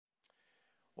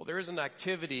Well, there is an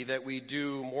activity that we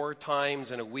do more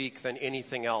times in a week than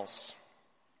anything else.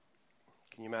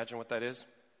 Can you imagine what that is?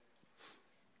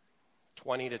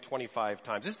 20 to 25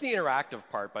 times. This is the interactive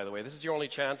part, by the way. This is your only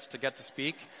chance to get to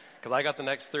speak, because I got the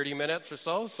next 30 minutes or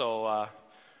so. So,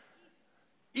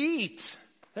 eat.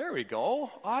 There we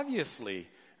go. Obviously,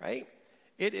 right?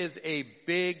 It is a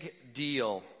big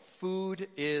deal. Food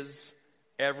is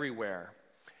everywhere.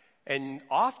 And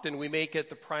often we make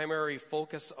it the primary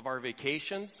focus of our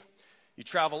vacations. You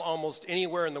travel almost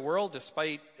anywhere in the world,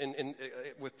 despite,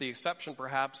 with the exception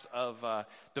perhaps of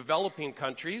developing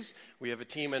countries. We have a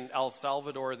team in El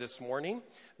Salvador this morning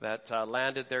that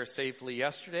landed there safely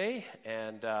yesterday,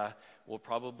 and we'll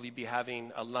probably be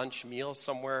having a lunch meal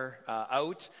somewhere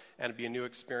out, and it'll be a new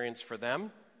experience for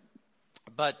them.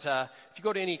 But if you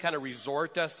go to any kind of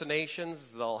resort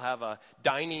destinations, they'll have a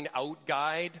dining out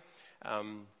guide.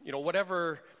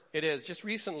 Whatever it is. Just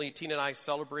recently, Tina and I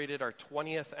celebrated our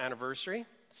 20th anniversary,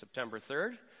 September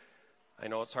 3rd. I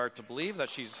know it's hard to believe that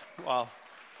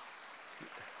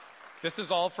this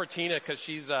is all for Tina because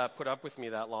she's put up with me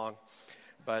that long.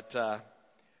 But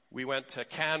we went to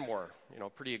Canmore,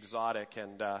 pretty exotic,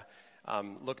 and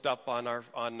looked up on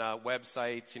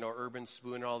websites, Urban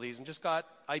Spoon and all these, and just got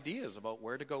ideas about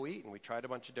where to go eat. And we tried a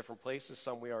bunch of different places,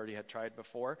 some we already had tried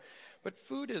before. But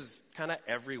food is kind of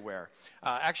everywhere.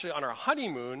 Actually, on our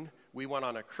honeymoon, we went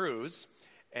on a cruise,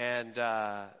 and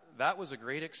that was a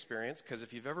great experience, because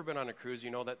if you've ever been on a cruise, you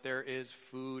know that there is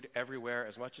food everywhere,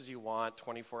 as much as you want,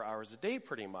 24 hours a day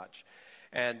pretty much.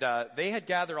 And they had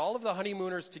gathered all of the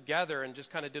honeymooners together and just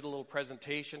kind of did a little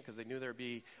presentation, because they knew there'd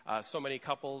be so many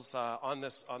couples on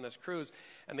this cruise.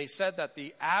 And they said that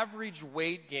the average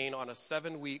weight gain on a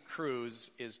 7-week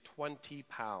cruise is 20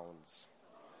 pounds.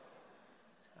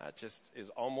 That just is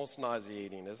almost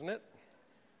nauseating, isn't it?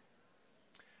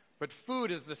 But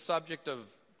food is the subject of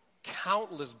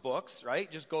countless books, right?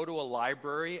 Just go to a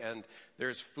library and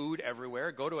there's food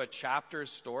everywhere. Go to a Chapters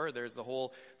store, there's the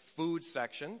whole food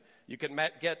section. You can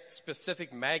get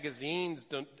specific magazines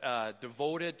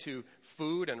devoted to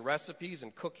food and recipes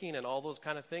and cooking and all those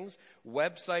kind of things.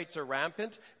 Websites are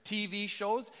rampant, TV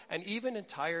shows, and even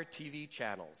entire TV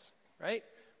channels, right?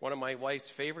 One of my wife's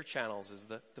favorite channels is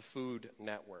the Food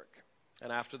Network.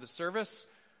 And after the service,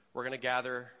 we're going to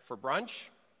gather for brunch.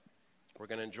 We're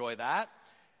going to enjoy that.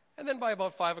 And then by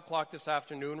about 5 o'clock this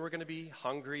afternoon, we're going to be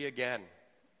hungry again.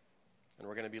 And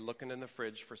we're going to be looking in the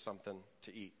fridge for something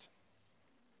to eat.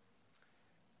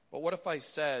 But what if I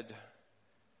said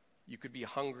you could be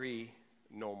hungry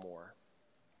no more?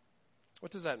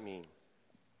 What does that mean?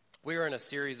 We are in a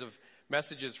series of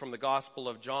messages from the Gospel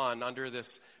of John under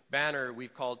this banner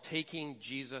we've called Taking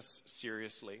Jesus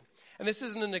Seriously. And this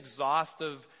isn't an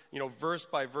exhaustive,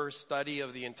 verse-by-verse study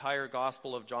of the entire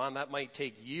Gospel of John. That might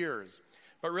take years.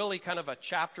 But really kind of a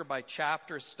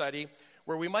chapter-by-chapter study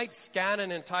where we might scan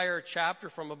an entire chapter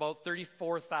from about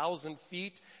 34,000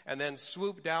 feet and then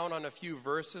swoop down on a few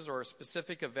verses or a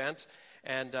specific event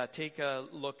and take a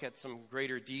look at some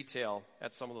greater detail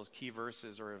at some of those key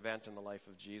verses or event in the life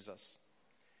of Jesus.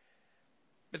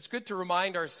 It's good to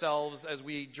remind ourselves as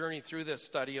we journey through this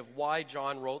study of why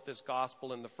John wrote this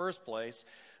gospel in the first place,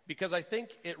 because I think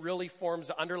it really forms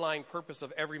the underlying purpose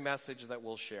of every message that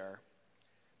we'll share.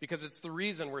 Because it's the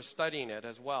reason we're studying it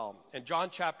as well. In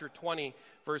John chapter 20,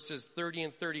 verses 30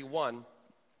 and 31,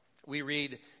 we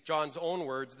read John's own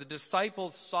words, "The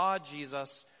disciples saw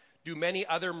Jesus do many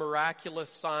other miraculous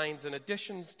signs in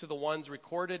addition to the ones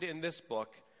recorded in this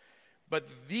book,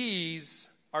 but these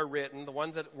are written, the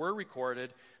ones that were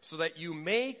recorded, so that you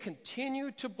may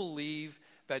continue to believe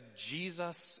that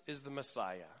Jesus is the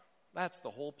Messiah." That's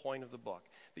the whole point of the book.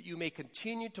 That you may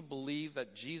continue to believe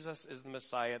that Jesus is the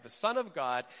Messiah, the Son of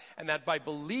God, and that by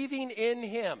believing in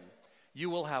him, you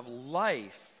will have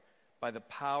life by the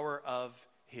power of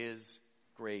his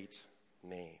great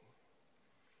name.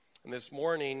 And this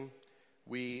morning,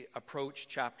 we approach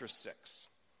chapter 6.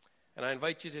 And I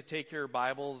invite you to take your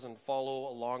Bibles and follow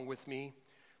along with me.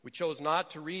 We chose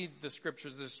not to read the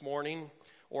scriptures this morning,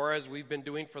 or as we've been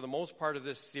doing for the most part of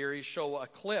this series, show a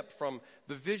clip from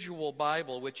the visual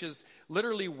Bible, which is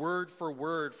literally word for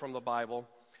word from the Bible.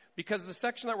 Because the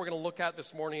section that we're going to look at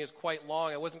this morning is quite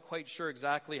long. I wasn't quite sure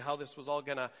exactly how this was all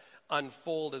going to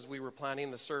unfold as we were planning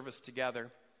the service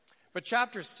together. But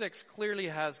chapter 6 clearly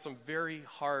has some very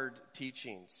hard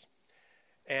teachings.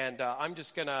 And I'm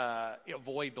just going to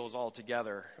avoid those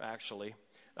altogether, actually.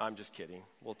 I'm just kidding.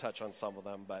 We'll touch on some of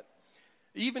them, but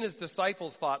even his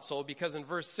disciples thought so, because in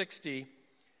verse 60,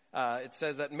 it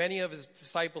says that many of his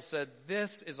disciples said,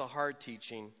 "This is a hard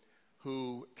teaching.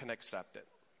 Who can accept it?"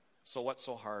 So what's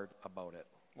so hard about it?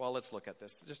 Well, let's look at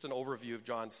this. Just an overview of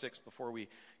John 6 before we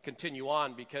continue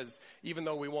on, because even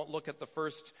though we won't look at the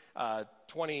first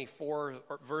 24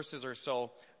 verses or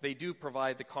so, they do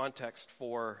provide the context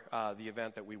for the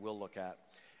event that we will look at.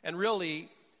 And really,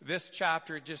 this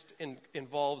chapter just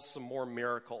involves some more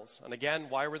miracles. And again,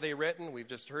 why were they written? We've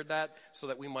just heard that so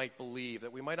that we might believe,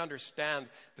 that we might understand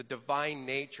the divine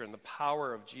nature and the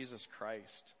power of Jesus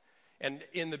Christ. And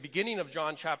in the beginning of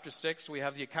John chapter 6, we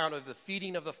have the account of the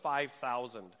feeding of the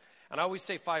 5,000. And I always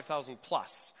say 5,000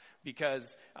 plus,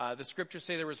 because the scriptures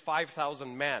say there was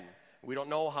 5,000 men. We don't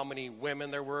know how many women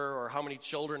there were or how many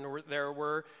children there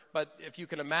were. But if you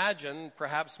can imagine,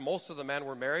 perhaps most of the men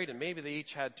were married and maybe they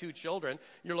each had 2 children.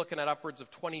 You're looking at upwards of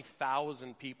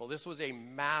 20,000 people. This was a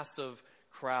massive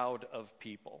crowd of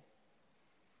people.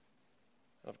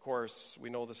 And of course,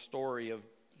 we know the story of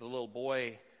the little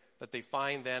boy that they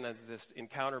find then as this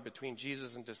encounter between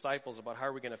Jesus and disciples about how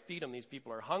are we going to feed them. These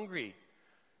people are hungry.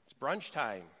 It's brunch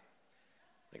time.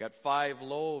 They got 5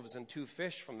 loaves and 2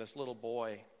 fish from this little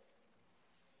boy.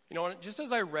 You know, just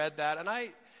as I read that, and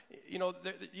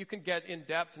you can get in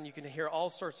depth and you can hear all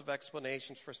sorts of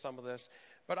explanations for some of this,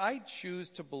 but I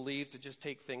choose to believe, to just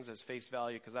take things as face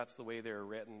value because that's the way they're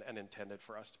written and intended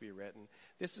for us to be written.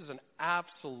 This is an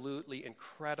absolutely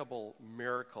incredible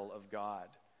miracle of God.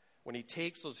 When he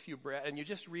takes those few bread, and you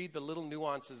just read the little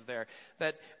nuances there,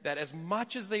 that as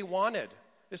much as they wanted,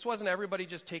 this wasn't everybody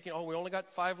just taking, we only got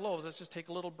 5 loaves, let's just take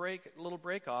a little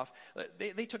break off.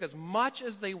 They took as much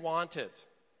as they wanted.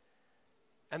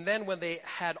 And then when they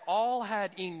had all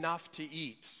had enough to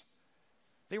eat,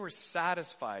 they were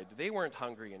satisfied. They weren't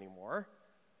hungry anymore.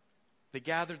 They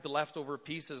gathered the leftover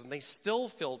pieces, and they still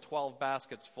filled 12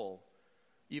 baskets full,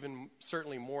 even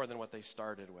certainly more than what they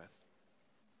started with.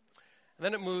 And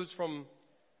then it moves from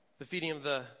the feeding of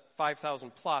the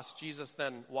 5,000 plus, Jesus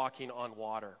then walking on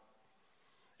water.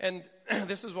 And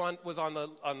this was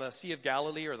on the Sea of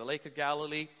Galilee or the Lake of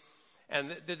Galilee.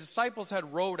 And the disciples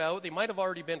had rowed out. They might have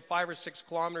already been 5 or 6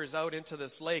 kilometers out into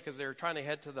this lake as they were trying to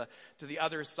head to the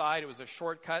other side. It was a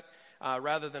shortcut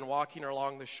rather than walking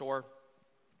along the shore.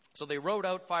 So they rowed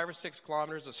out 5 or 6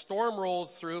 kilometers. A storm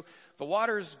rolls through. The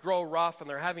waters grow rough, and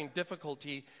they're having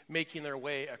difficulty making their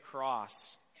way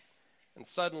across. And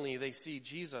suddenly they see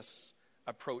Jesus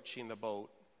approaching the boat,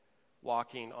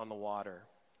 walking on the water.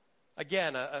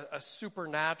 Again, a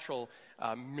supernatural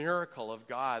miracle of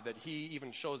God that he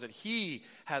even shows that he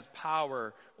has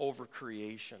power over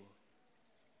creation.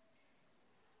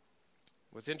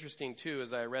 What's interesting, too,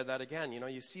 as I read that again,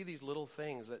 you see these little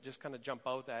things that just kind of jump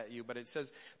out at you, but it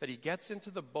says that he gets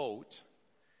into the boat,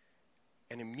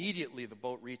 and immediately the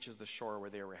boat reaches the shore where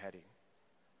they were heading.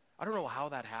 I don't know how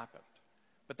that happened.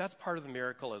 But that's part of the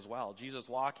miracle as well. Jesus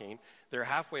walking, they're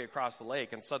halfway across the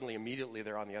lake, and suddenly, immediately,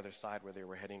 they're on the other side where they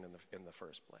were heading in the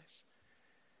first place.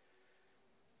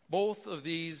 Both of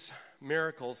these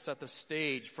miracles set the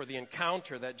stage for the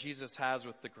encounter that Jesus has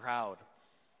with the crowd.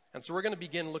 And so we're going to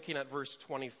begin looking at verse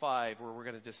 25, where we're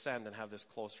going to descend and have this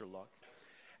closer look.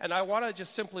 And I want to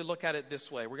just simply look at it this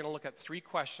way. We're going to look at 3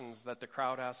 questions that the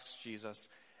crowd asks Jesus,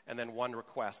 and then 1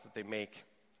 request that they make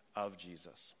of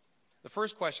Jesus. The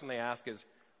first question they ask is,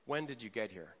 when did you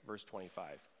get here? Verse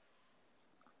 25.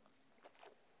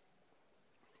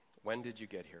 When did you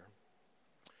get here?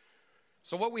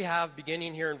 So what we have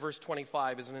beginning here in verse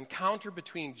 25 is an encounter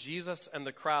between Jesus and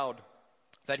the crowd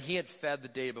that he had fed the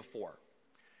day before.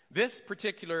 This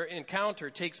particular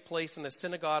encounter takes place in the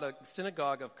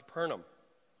synagogue of Capernaum.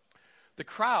 The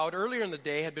crowd, earlier in the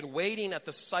day, had been waiting at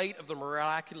the site of the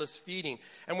miraculous feeding.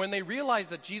 And when they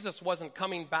realized that Jesus wasn't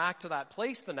coming back to that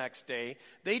place the next day,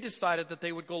 they decided that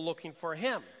they would go looking for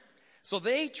him. So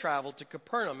they traveled to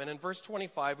Capernaum. And in verse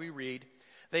 25, we read,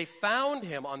 they found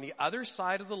him on the other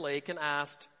side of the lake and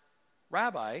asked,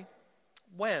 Rabbi,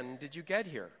 when did you get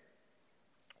here?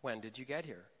 When did you get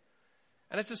here?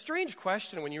 And it's a strange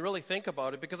question when you really think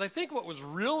about it, because I think what was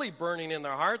really burning in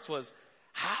their hearts was,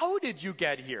 how did you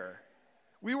get here?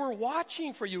 We were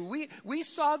watching for you. We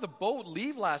saw the boat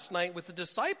leave last night with the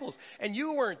disciples, and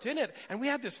you weren't in it. And we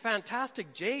had this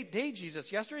fantastic day,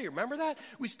 Jesus, yesterday. You remember that?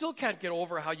 We still can't get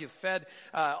over how you fed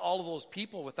all of those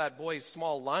people with that boy's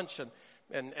small lunch.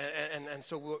 And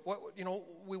so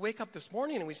we wake up this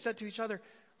morning and we said to each other,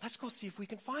 let's go see if we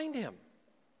can find him.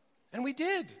 And we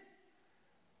did.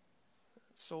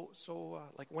 So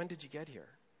when did you get here?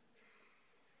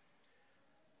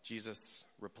 Jesus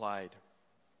replied,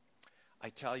 I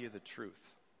tell you the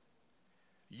truth.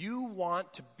 You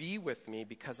want to be with me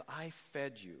because I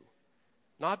fed you,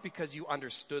 not because you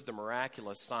understood the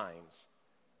miraculous signs.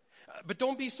 But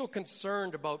don't be so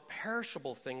concerned about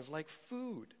perishable things like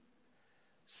food,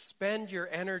 Spend your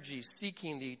energy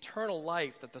seeking the eternal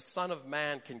life that the Son of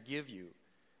Man can give you.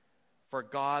 For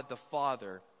God the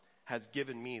Father has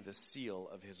given me the seal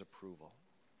of his approval.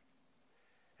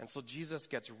 And so Jesus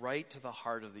gets right to the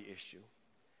heart of the issue.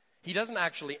 He doesn't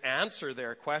actually answer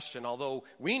their question, although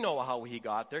we know how he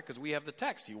got there because we have the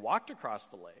text. He walked across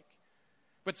the lake.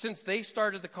 But since they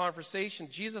started the conversation,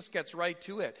 Jesus gets right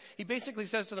to it. He basically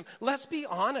says to them, let's be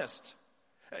honest.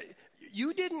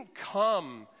 You didn't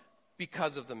come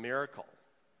because of the miracle.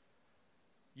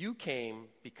 You came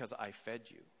because I fed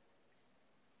you.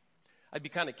 I'd be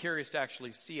kind of curious to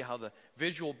actually see how the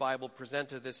visual Bible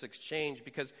presented this exchange,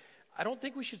 because I don't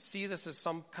think we should see this as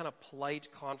some kind of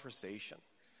polite conversation.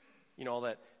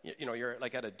 That you're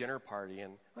like at a dinner party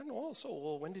and,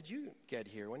 well, when did you get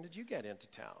here? When did you get into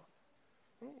town?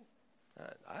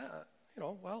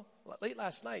 Late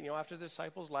last night, after the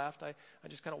disciples left, I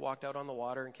just kind of walked out on the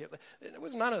water and came. It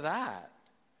was none of that.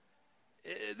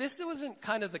 This wasn't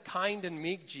kind of the kind and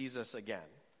meek Jesus again.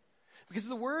 Because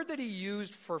the word that he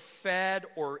used for fed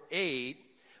or ate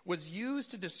was used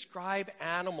to describe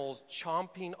animals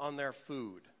chomping on their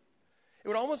food. It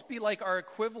would almost be like our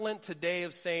equivalent today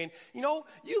of saying,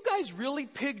 you guys really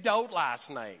pigged out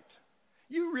last night.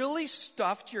 You really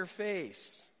stuffed your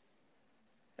face.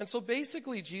 And so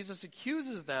basically Jesus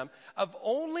accuses them of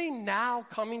only now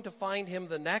coming to find him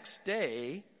the next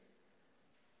day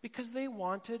because they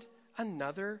wanted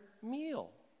another meal.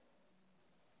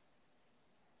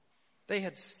 They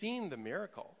had seen the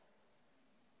miracle,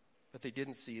 but they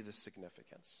didn't see the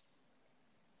significance.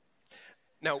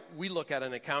 Now, we look at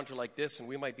an encounter like this and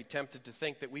we might be tempted to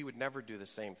think that we would never do the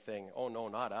same thing. Oh, no,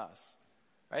 not us.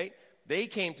 Right? They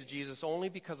came to Jesus only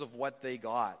because of what they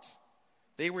got.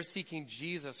 They were seeking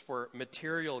Jesus for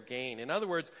material gain. In other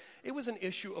words, it was an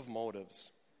issue of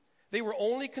motives. They were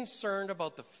only concerned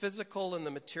about the physical and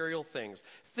the material things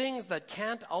that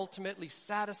can't ultimately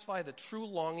satisfy the true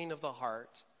longing of the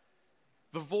heart.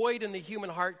 The void in the human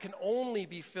heart can only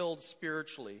be filled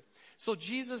spiritually. So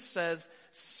Jesus says,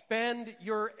 spend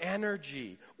your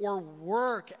energy or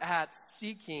work at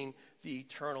seeking the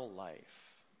eternal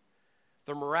life.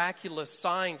 The miraculous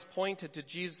signs pointed to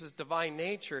Jesus' divine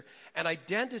nature and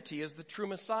identity as the true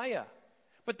Messiah.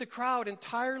 But the crowd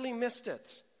entirely missed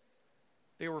it.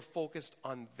 They were focused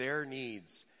on their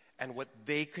needs and what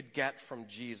they could get from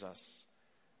Jesus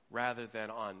rather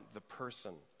than on the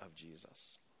person of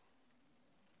Jesus.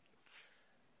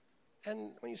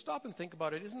 And when you stop and think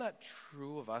about it, isn't that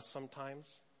true of us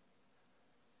sometimes?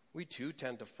 We too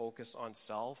tend to focus on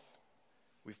self.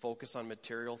 We focus on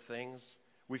material things.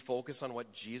 We focus on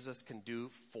what Jesus can do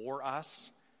for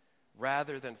us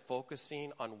rather than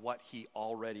focusing on what he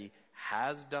already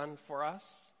has done for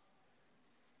us.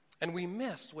 And we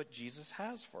miss what Jesus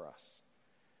has for us.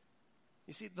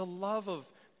 You see, the love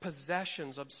of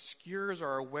possessions obscures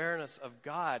our awareness of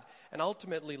God and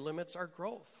ultimately limits our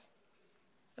growth.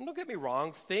 And don't get me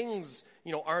wrong, things,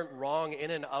 aren't wrong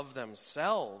in and of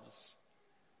themselves.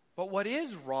 But what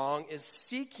is wrong is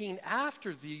seeking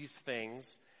after these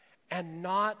things and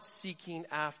not seeking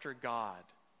after God.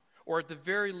 Or at the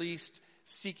very least,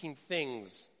 seeking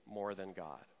things more than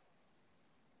God.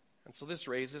 And so this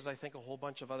raises, I think, a whole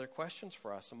bunch of other questions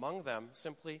for us. Among them,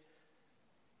 simply,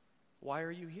 why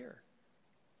are you here?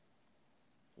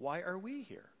 Why are we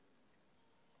here?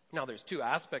 Now, there's two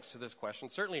aspects to this question.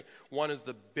 Certainly, one is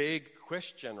the big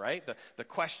question, right? The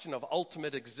question of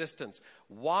ultimate existence.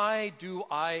 Why do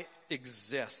I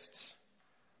exist?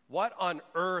 What on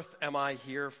earth am I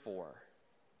here for?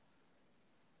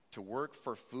 To work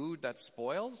for food that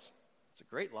spoils? It's a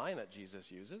great line that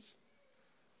Jesus uses,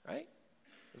 right?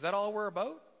 Is that all we're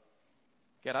about?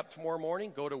 Get up tomorrow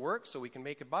morning, go to work so we can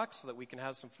make a buck, so that we can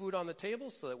have some food on the table,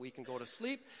 so that we can go to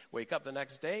sleep, wake up the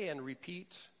next day, and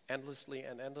repeat endlessly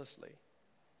and endlessly.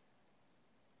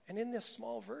 And in this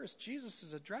small verse, Jesus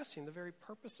is addressing the very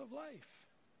purpose of life.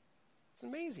 It's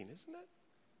amazing, isn't it?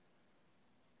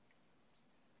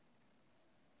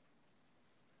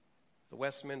 The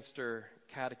Westminster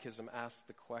Catechism asks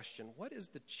the question, what is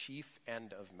the chief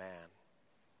end of man?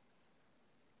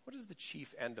 What is the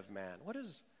chief end of man? What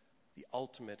is the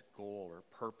ultimate goal or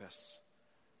purpose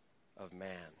of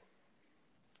man?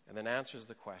 And then answers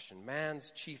the question,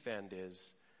 man's chief end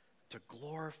is to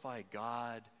glorify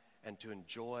God and to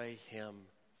enjoy him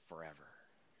forever.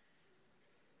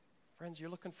 Friends, you're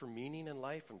looking for meaning in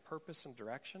life and purpose and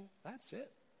direction? That's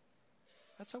it.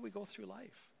 That's how we go through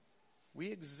life.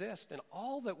 We exist in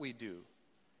all that we do,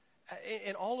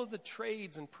 in all of the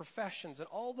trades and professions and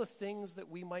all the things that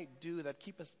we might do that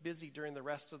keep us busy during the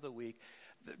rest of the week.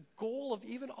 The goal of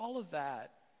even all of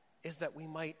that is that we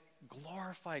might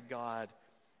glorify God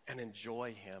and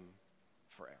enjoy him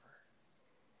forever.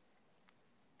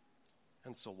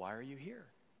 And so why are you here?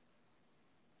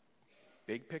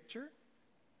 Big picture?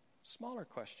 Smaller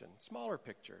question, smaller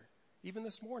picture. Even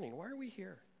this morning, why are we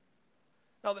here?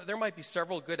 Now, there might be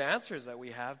several good answers that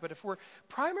we have, but if we're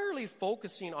primarily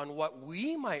focusing on what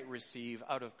we might receive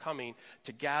out of coming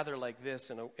to gather like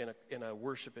this in a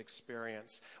worship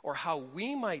experience, or how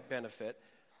we might benefit,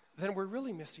 then we're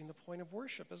really missing the point of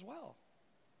worship as well.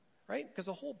 Right? Because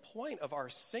the whole point of our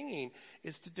singing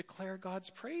is to declare God's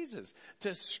praises, to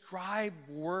ascribe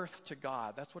worth to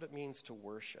God. That's what it means to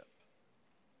worship.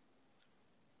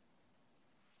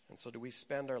 And so do we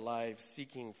spend our lives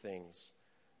seeking things,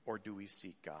 or do we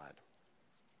seek God?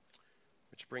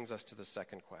 Which brings us to the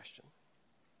second question.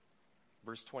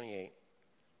 Verse 28,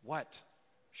 what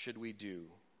should we do?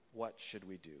 What should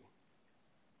we do?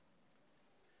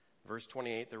 Verse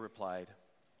 28, they replied,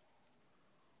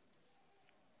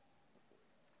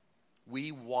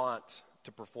 we want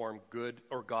to perform good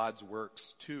or God's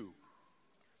works too.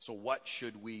 So what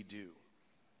should we do?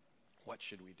 What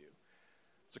should we do?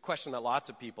 It's a question that lots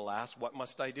of people ask. What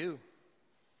must I do?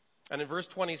 And in verse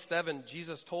 27,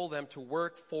 Jesus told them to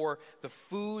work for the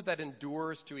food that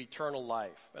endures to eternal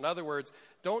life. In other words,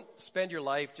 don't spend your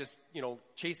life just,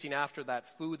 chasing after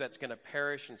that food that's going to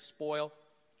perish and spoil,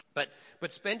 but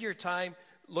spend your time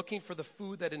looking for the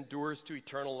food that endures to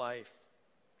eternal life.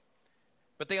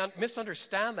 But they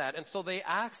misunderstand that, and so they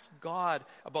ask God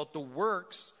about the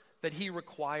works that he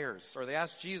requires, or they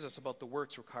ask Jesus about the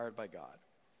works required by God.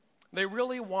 They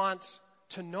really want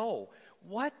to know,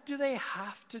 what do they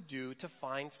have to do to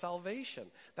find salvation?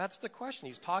 That's the question.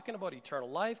 He's talking about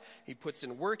eternal life. He puts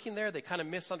in working there. They kind of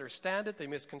misunderstand it. They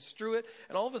misconstrue it.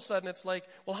 And all of a sudden it's like,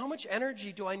 well, how much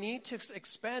energy do I need to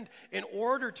expend in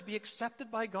order to be accepted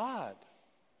by God?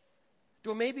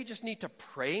 Do I maybe just need to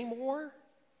pray more?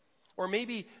 Or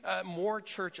maybe more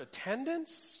church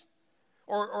attendance?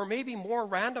 Or maybe more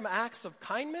random acts of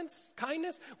kindness?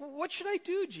 What should I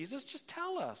do, Jesus? Just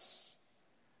tell us.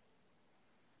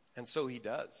 And so he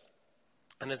does.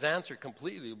 And his answer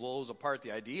completely blows apart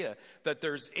the idea that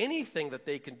there's anything that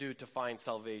they can do to find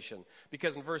salvation.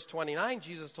 Because in verse 29,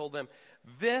 Jesus told them,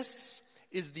 this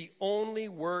is the only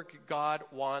work God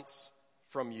wants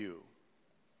from you.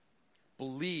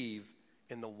 Believe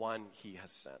in the one he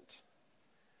has sent.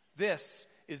 This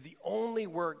is the only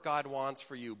work God wants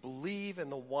for you. Believe in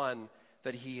the one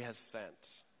that he has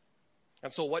sent.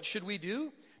 And so what should we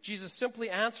do? Jesus simply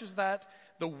answers that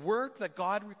the work that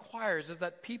God requires is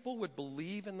that people would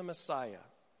believe in the Messiah.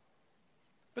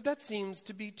 But that seems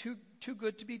to be too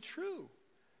good to be true.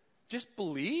 Just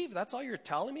believe? That's all you're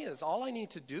telling me? That's all I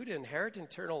need to do to inherit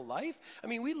eternal life? I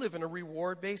mean, we live in a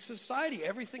reward-based society.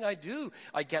 Everything I do,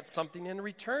 I get something in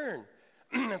return.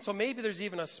 And so maybe there's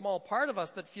even a small part of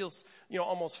us that feels,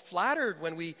 almost flattered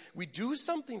when we do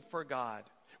something for God.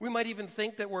 We might even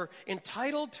think that we're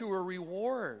entitled to a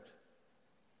reward.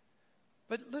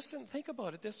 But listen, think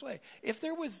about it this way. If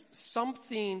there was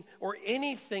something or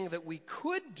anything that we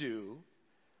could do,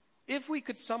 if we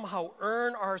could somehow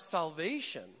earn our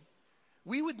salvation,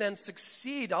 we would then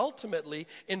succeed ultimately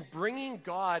in bringing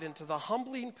God into the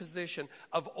humbling position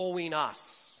of owing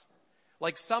us.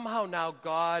 Like somehow now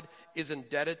God is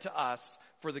indebted to us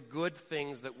for the good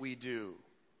things that we do.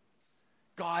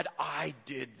 God, I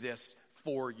did this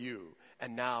for you,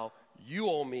 and now you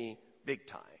owe me big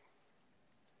time.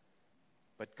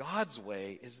 But God's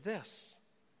way is this: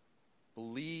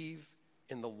 believe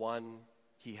in the one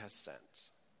he has sent.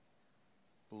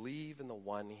 Believe in the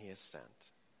one he has sent.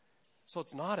 So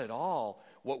it's not at all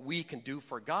what we can do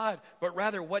for God, but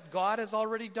rather what God has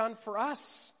already done for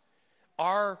us.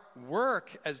 Our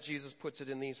work, as Jesus puts it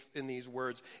in these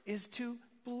words, is to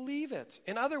believe it.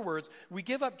 In other words, we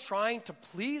give up trying to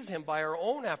please him by our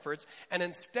own efforts, and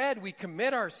instead we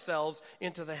commit ourselves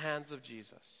into the hands of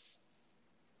Jesus.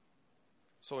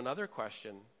 So another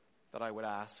question that I would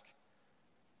ask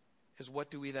is, what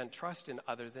do we then trust in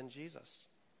other than Jesus?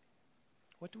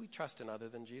 What do we trust in other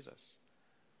than Jesus?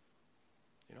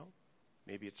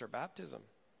 Maybe it's our baptism.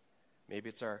 Maybe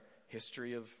it's our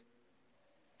history of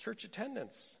church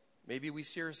attendance. Maybe we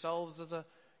see ourselves as a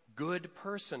good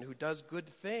person who does good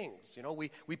things.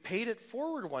 We paid it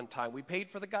forward one time. We paid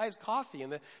for the guy's coffee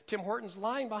in the Tim Hortons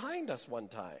line behind us one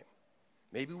time.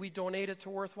 Maybe we donated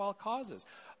to worthwhile causes.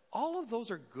 All of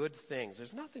those are good things.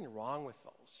 There's nothing wrong with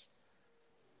those.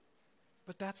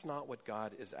 But that's not what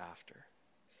God is after.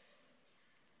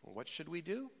 What should we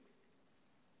do?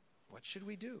 What should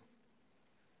we do?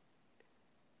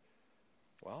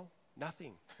 Well,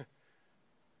 nothing.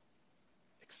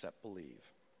 Except believe.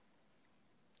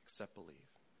 Except believe.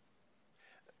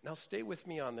 Now stay with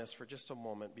me on this for just a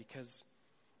moment, because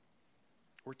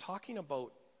we're talking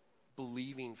about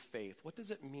believing faith. What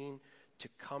does it mean to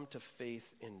come to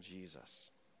faith in Jesus?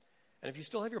 And if you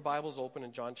still have your Bibles open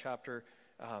in John chapter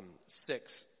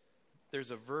 6,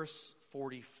 there's a verse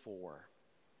 44.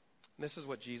 And this is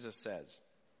what Jesus says.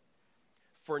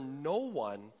 For no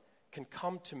one can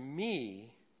come to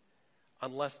me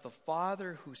unless the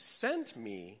Father who sent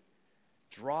me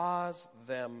draws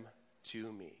them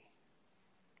to me.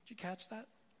 Did you catch that?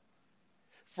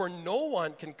 For no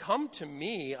one can come to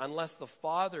me unless the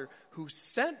Father who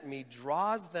sent me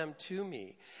draws them to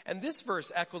me. And this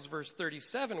verse echoes verse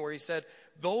 37 where he said,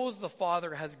 those the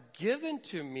Father has given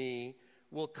to me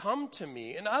will come to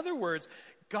me. In other words,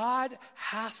 God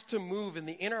has to move in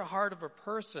the inner heart of a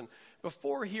person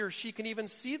before he or she can even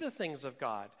see the things of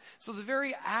God. So the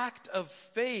very act of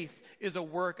faith is a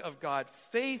work of God.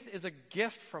 Faith is a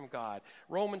gift from God.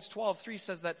 Romans 12:3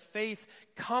 says that faith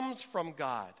comes from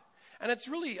God. And it's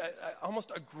really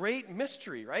almost a great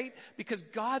mystery, right? Because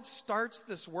God starts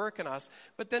this work in us,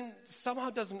 but then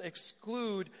somehow doesn't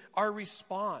exclude our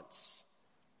response.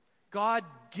 God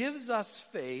gives us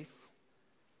faith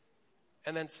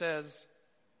and then says,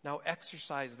 now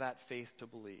exercise that faith to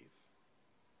believe.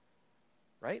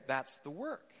 Right? That's the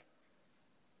work.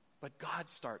 But God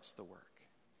starts the work.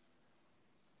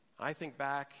 I think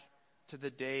back to the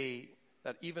day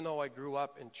that even though I grew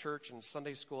up in church and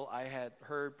Sunday school, I had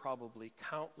heard probably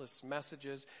countless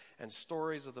messages and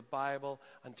stories of the Bible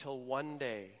until one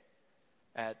day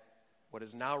at what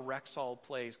is now Rexall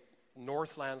Place,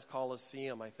 Northlands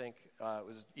Coliseum, I think it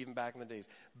was even back in the days,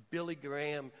 Billy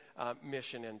Graham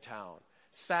mission in town.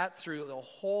 Sat through the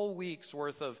whole week's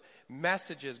worth of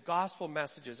messages, gospel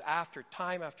messages, after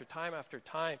time,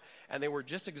 and they were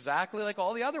just exactly like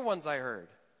all the other ones I heard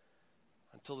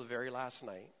until the very last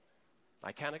night.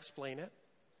 I can't explain it,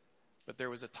 but there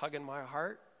was a tug in my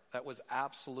heart that was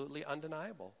absolutely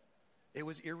undeniable. It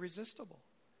was irresistible.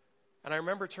 And I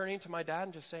remember turning to my dad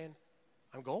and just saying,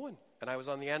 I'm going. And I was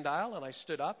on the end aisle, and I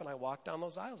stood up, and I walked down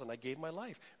those aisles, and I gave my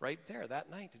life right there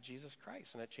that night to Jesus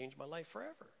Christ, and it changed my life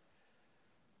forever.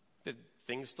 Did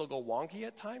things still go wonky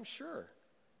at times? Sure.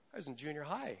 I was in junior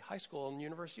high. High school and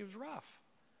university was rough.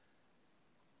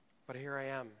 But here I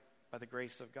am by the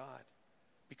grace of God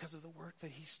because of the work that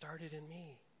he started in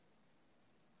me.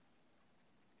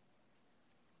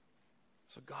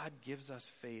 So God gives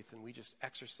us faith, and we just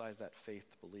exercise that faith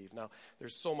to believe. Now,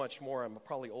 there's so much more. I'm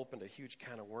probably opened a huge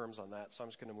can of worms on that, so I'm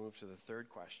just going to move to the third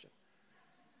question.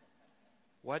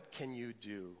 What can you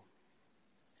do?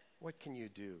 What can you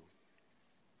do?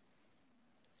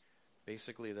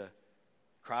 Basically, the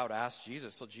crowd asked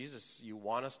Jesus, so Jesus, you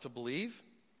want us to believe?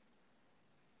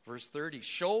 Verse 30,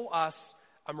 show us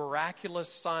a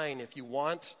miraculous sign if you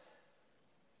want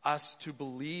us to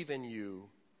believe in you.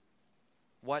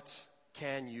 What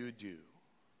can you do?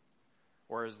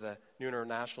 Or as the New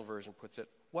International Version puts it,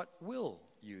 what will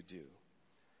you do?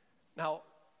 Now,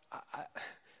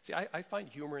 I find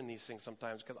humor in these things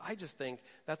sometimes because I just think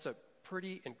that's a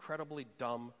pretty incredibly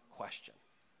dumb question,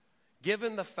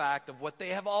 given the fact of what they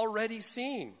have already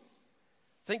seen.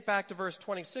 Think back to verse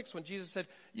 26 when Jesus said,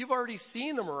 you've already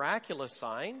seen the miraculous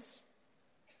signs.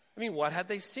 I mean, what had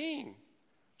they seen?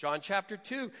 John chapter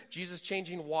 2, Jesus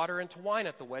changing water into wine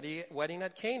at the wedding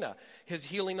at Cana. His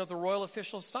healing of the royal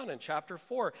official's son in chapter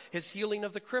 4. His healing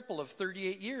of the cripple of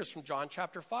 38 years from John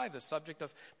chapter 5, the subject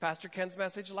of Pastor Ken's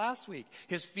message last week.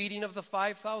 His feeding of the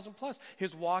 5,000 plus.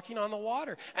 His walking on the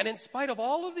water. And in spite of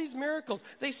all of these miracles,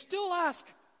 they still ask,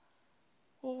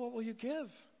 well, what will you give?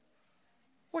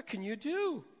 What can you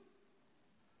do?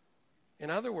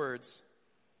 In other words,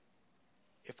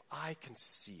 if I can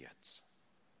see it,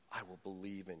 I will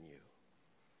believe in you.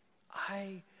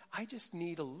 I just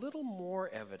need a little more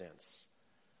evidence.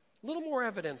 A little more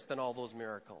evidence than all those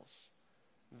miracles.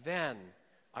 Then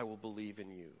I will believe in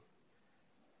you.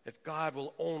 If God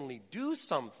will only do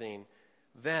something,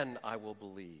 then I will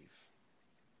believe.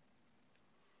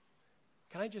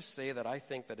 Can I just say that I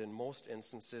think that in most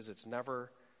instances it's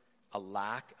never a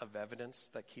lack of evidence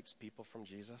that keeps people from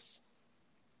Jesus?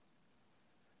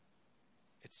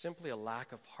 It's simply a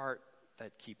lack of heart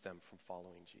that keep them from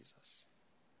following Jesus.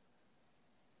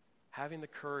 Having the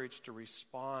courage to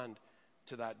respond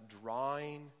to that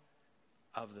drawing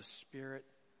of the Spirit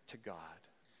to God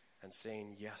and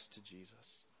saying yes to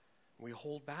Jesus. We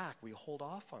hold back. We hold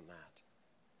off on that.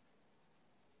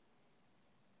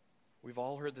 We've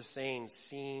all heard the saying,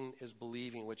 seeing is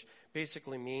believing, which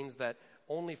basically means that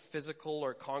only physical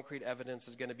or concrete evidence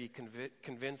is going to be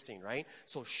convincing, right?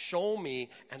 So show me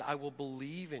and I will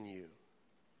believe in you.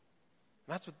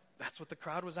 That's what the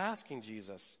crowd was asking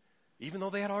Jesus, even though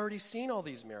they had already seen all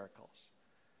these miracles.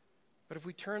 But if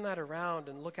we turn that around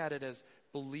and look at it as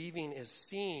believing is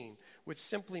seeing, which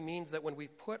simply means that when we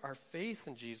put our faith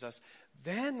in Jesus,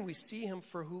 then we see him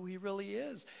for who he really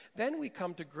is. Then we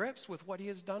come to grips with what he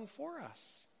has done for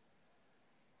us.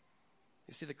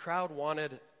 You see, the crowd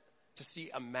wanted to see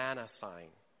a manna sign.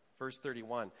 Verse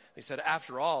 31, they said,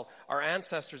 after all, our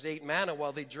ancestors ate manna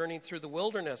while they journeyed through the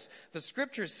wilderness. The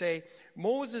scriptures say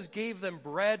Moses gave them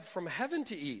bread from heaven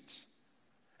to eat.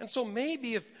 And so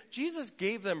maybe if Jesus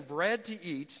gave them bread to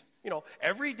eat,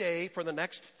 every day for the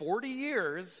next 40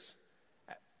 years,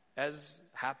 as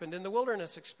happened in the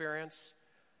wilderness experience,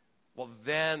 well,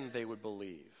 then they would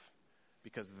believe,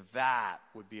 because that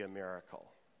would be a miracle.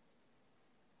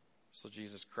 So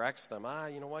Jesus corrects them.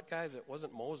 You know what, guys? It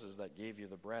wasn't Moses that gave you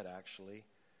the bread, actually.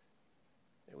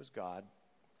 It was God.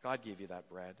 God gave you that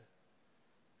bread.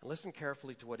 And listen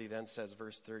carefully to what he then says,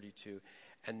 verse 32.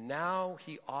 And now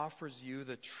he offers you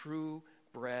the true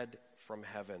bread from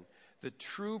heaven. The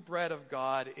true bread of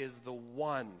God is the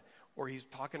one, or he's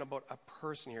talking about a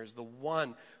person here, is the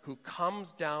one who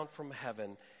comes down from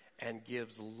heaven and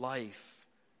gives life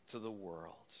to the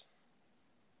world.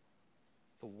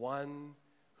 The one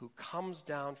who comes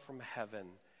down from heaven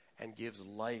and gives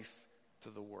life to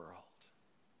the world.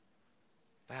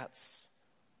 That's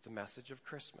the message of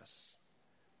Christmas.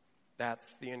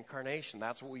 That's the incarnation.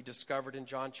 That's what we discovered in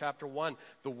John chapter 1.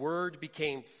 The Word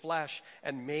became flesh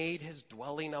and made his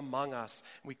dwelling among us.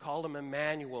 We call him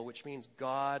Emmanuel, which means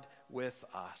God with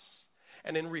us.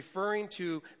 And in referring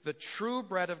to the true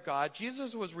bread of God,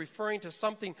 Jesus was referring to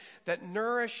something that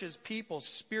nourishes people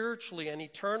spiritually and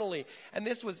eternally. And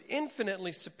this was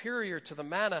infinitely superior to the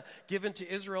manna given to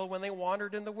Israel when they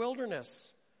wandered in the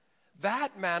wilderness.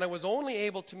 That manna was only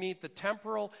able to meet the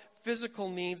temporal, physical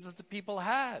needs that the people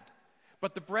had.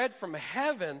 But the bread from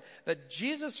heaven that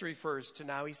Jesus refers to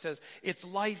now, he says, it's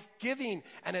life-giving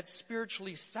and it's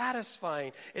spiritually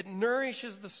satisfying. It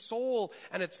nourishes the soul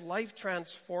and it's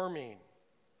life-transforming.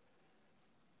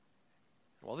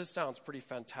 Well, this sounds pretty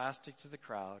fantastic to the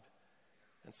crowd,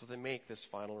 and so they make this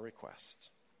final request.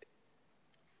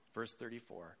 Verse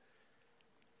 34,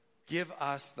 give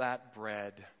us that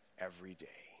bread every day.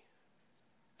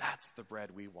 That's the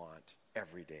bread we want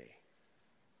every day.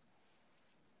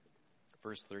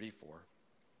 Verse 34,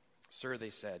 sir, they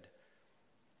said,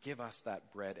 give us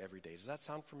that bread every day. Does that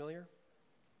sound familiar?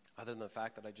 Other than the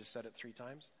fact that I just said it 3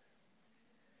 times?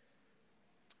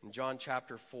 In John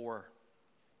chapter 4,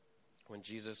 when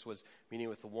Jesus was meeting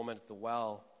with the woman at the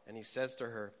well, and he says to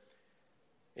her,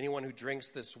 anyone who drinks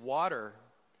this water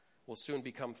will soon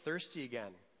become thirsty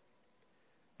again.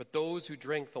 But those who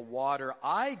drink the water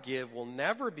I give will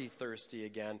never be thirsty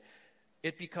again.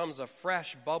 It becomes a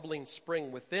fresh, bubbling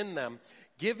spring within them,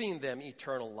 giving them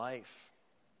eternal life.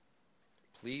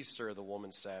 Please, sir, the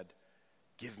woman said,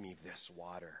 give me this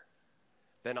water.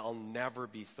 Then I'll never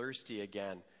be thirsty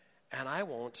again, and I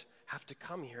won't have to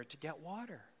come here to get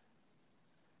water.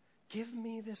 Give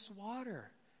me this water.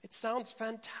 It sounds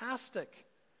fantastic.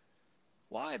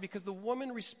 Why? Because the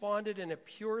woman responded in a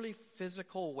purely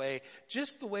physical way,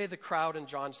 just the way the crowd in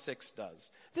John 6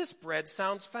 does. This bread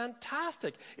sounds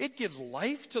fantastic. It gives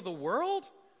life to the world.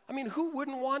 I mean, who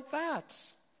wouldn't want that?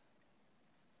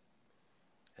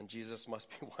 And Jesus must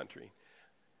be wondering,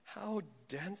 how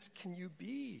dense can you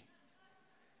be?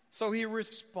 So he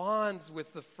responds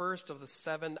with the first of the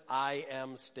 7 I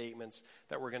am statements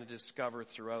that we're going to discover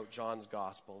throughout John's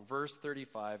gospel. Verse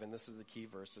 35, and this is the key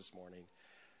verse this morning.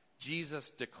 Jesus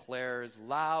declares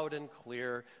loud and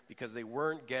clear, because they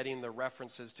weren't getting the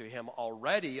references to him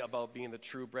already about being the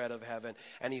true bread of heaven.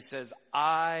 And he says,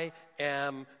 I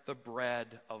am the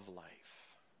bread of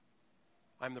life.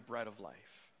 I'm the bread of life.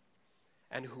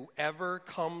 And whoever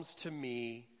comes to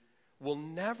me will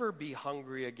never be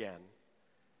hungry again.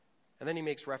 And then he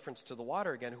makes reference to the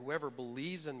water again. Whoever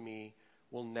believes in me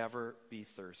will never be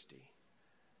thirsty.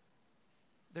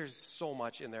 There's so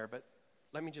much in there, but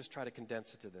let me just try to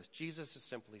condense it to this. Jesus is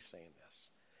simply saying this.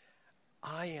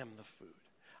 I am the food.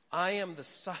 I am the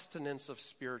sustenance of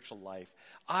spiritual life.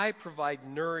 I provide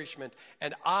nourishment,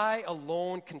 and I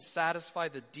alone can satisfy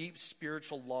the deep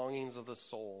spiritual longings of the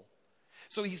soul.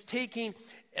 So he's taking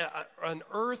an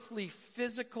earthly,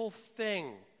 physical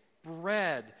thing,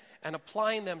 bread, and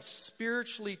applying them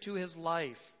spiritually to his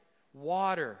life,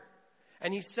 water.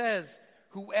 And he says,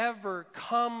 whoever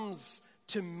comes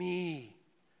to me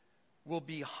will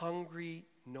be hungry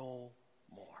no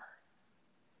more.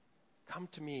 Come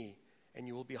to me and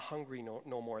you will be hungry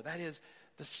no more. That is,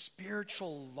 the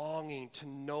spiritual longing to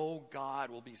know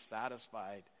God will be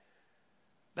satisfied.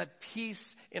 That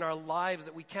peace in our lives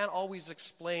that we can't always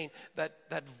explain,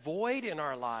 that void in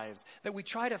our lives that we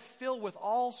try to fill with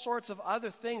all sorts of other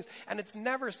things, and it's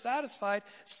never satisfied,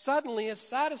 suddenly is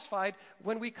satisfied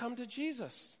when we come to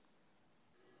Jesus,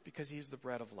 because he's the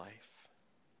bread of life.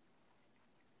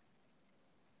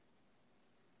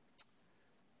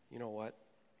 You know what?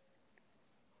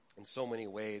 In so many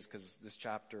ways, because this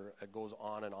chapter goes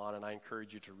on, and I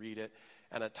encourage you to read it.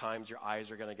 And at times your eyes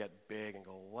are going to get big and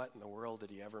go, what in the world did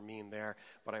he ever mean there?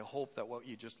 But I hope that what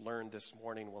you just learned this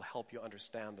morning will help you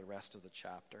understand the rest of the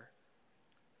chapter.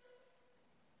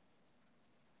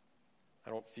 I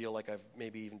don't feel like I've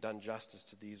maybe even done justice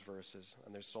to these verses,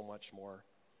 and there's so much more.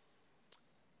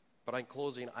 But in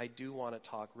closing, I do want to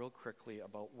talk real quickly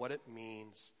about what it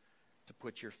means to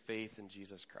put your faith in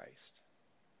Jesus Christ.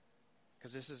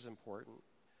 Because this is important.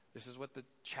 This is what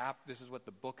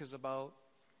the book is about.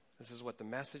 This is what the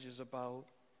message is about.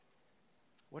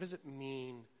 What does it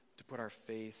mean to put our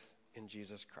faith in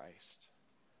Jesus Christ?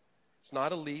 It's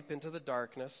not a leap into the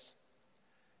darkness.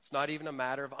 It's not even a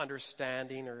matter of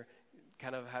understanding or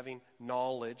kind of having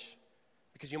knowledge.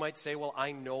 Because you might say, well,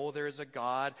 I know there's a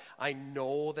God. I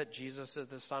know that Jesus is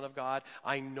the Son of God.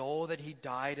 I know that he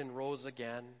died and rose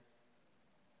again.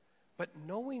 But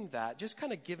knowing that, just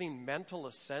kind of giving mental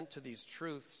assent to these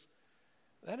truths,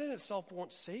 that in itself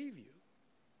won't save you.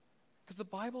 Because the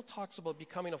Bible talks about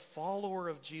becoming a follower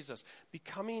of Jesus,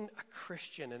 becoming a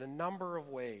Christian in a number of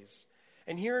ways.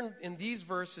 And here in these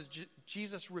verses,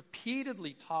 Jesus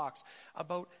repeatedly talks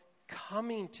about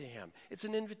coming to him. It's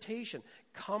an invitation.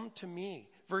 Come to me.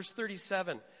 Verse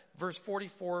 37, verse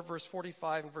 44, verse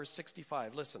 45, and verse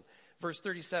 65. Listen. Verse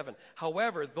 37,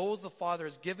 however, those the Father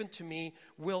has given to me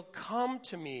will come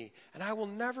to me, and I will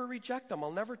never reject them.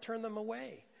 I'll never turn them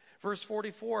away. Verse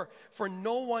 44, for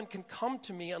no one can come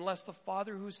to me unless the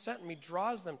Father who sent me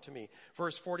draws them to me.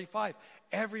 Verse 45,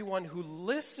 everyone who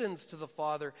listens to the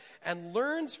Father and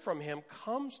learns from him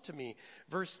comes to me.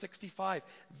 Verse 65,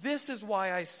 this is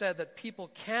why I said that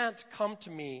people can't come to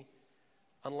me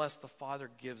unless the Father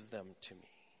gives them to me.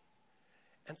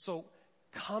 And so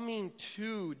coming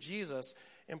to Jesus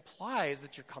implies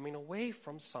that you're coming away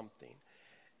from something.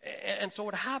 And so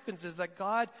what happens is that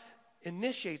God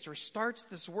initiates or starts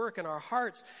this work in our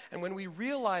hearts, and when we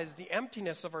realize the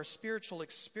emptiness of our spiritual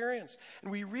experience,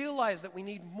 and we realize that we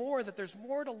need more, that there's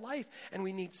more to life, and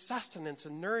we need sustenance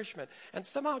and nourishment, and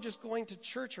somehow just going to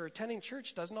church or attending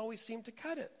church doesn't always seem to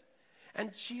cut it.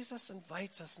 And Jesus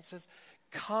invites us and says,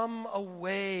 come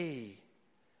away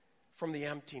from the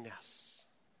emptiness,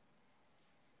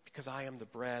 because I am the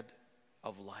bread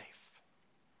of life,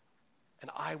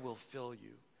 and I will fill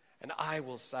you, and I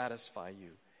will satisfy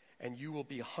you, and you will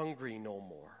be hungry no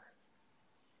more.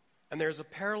 And there's a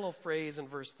parallel phrase in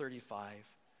verse 35,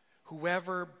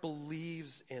 whoever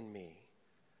believes in me.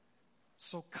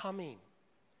 So coming,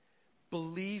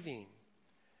 believing,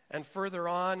 and further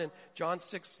on in John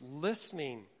 6,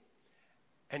 listening,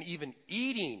 and even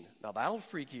eating. Now that'll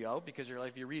freak you out, because you're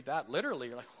like, if you read that literally,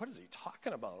 you're like, what is he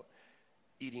talking about?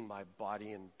 Eating my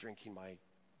body and drinking my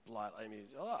blood. I mean,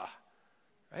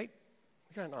 right?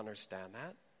 We don't understand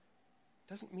that.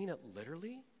 Doesn't mean it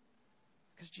literally,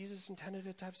 because Jesus intended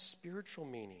it to have spiritual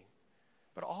meaning.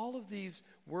 But all of these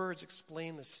words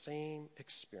explain the same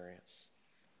experience.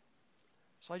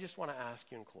 So I just want to ask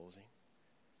you in closing,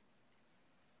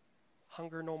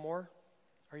 hunger no more?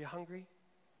 Are you hungry?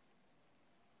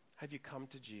 Have you come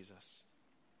to Jesus?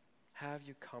 Have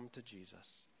you come to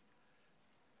Jesus?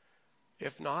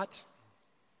 If not,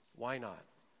 why not?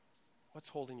 What's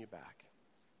holding you back?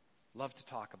 Love to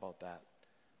talk about that.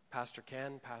 Pastor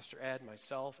Ken, Pastor Ed,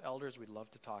 myself, elders, we'd love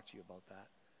to talk to you about that.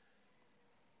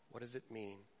 What does it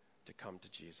mean to come to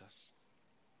Jesus?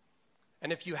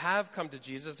 And if you have come to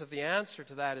Jesus, if the answer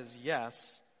to that is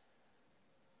yes,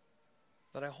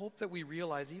 then I hope that we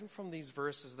realize, even from these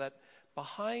verses, that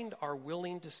behind our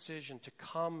willing decision to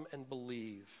come and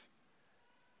believe,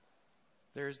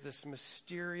 there's this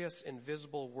mysterious,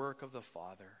 invisible work of the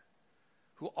Father,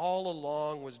 who all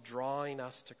along was drawing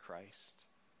us to Christ.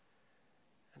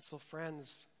 And so,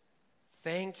 friends,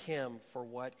 thank him for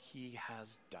what he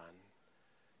has done,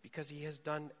 because he has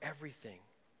done everything.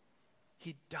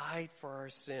 He died for our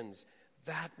sins.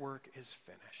 That work is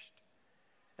finished.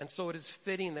 And so it is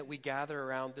fitting that we gather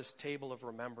around this table of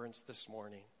remembrance this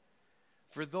morning.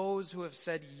 For those who have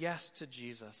said yes to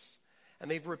Jesus, and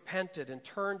they've repented and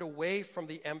turned away from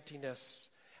the emptiness,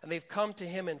 and they've come to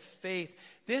him in faith,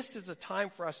 this is a time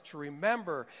for us to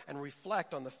remember and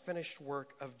reflect on the finished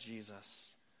work of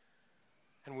Jesus.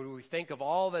 And when we think of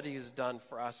all that he has done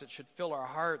for us, it should fill our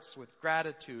hearts with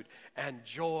gratitude and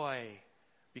joy,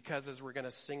 because as we're going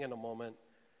to sing in a moment,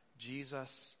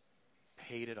 Jesus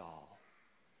paid it all.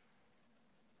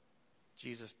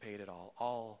 Jesus paid it all.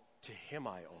 All to him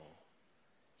I owe.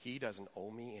 He doesn't owe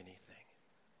me anything.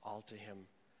 All to him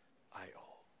I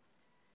owe.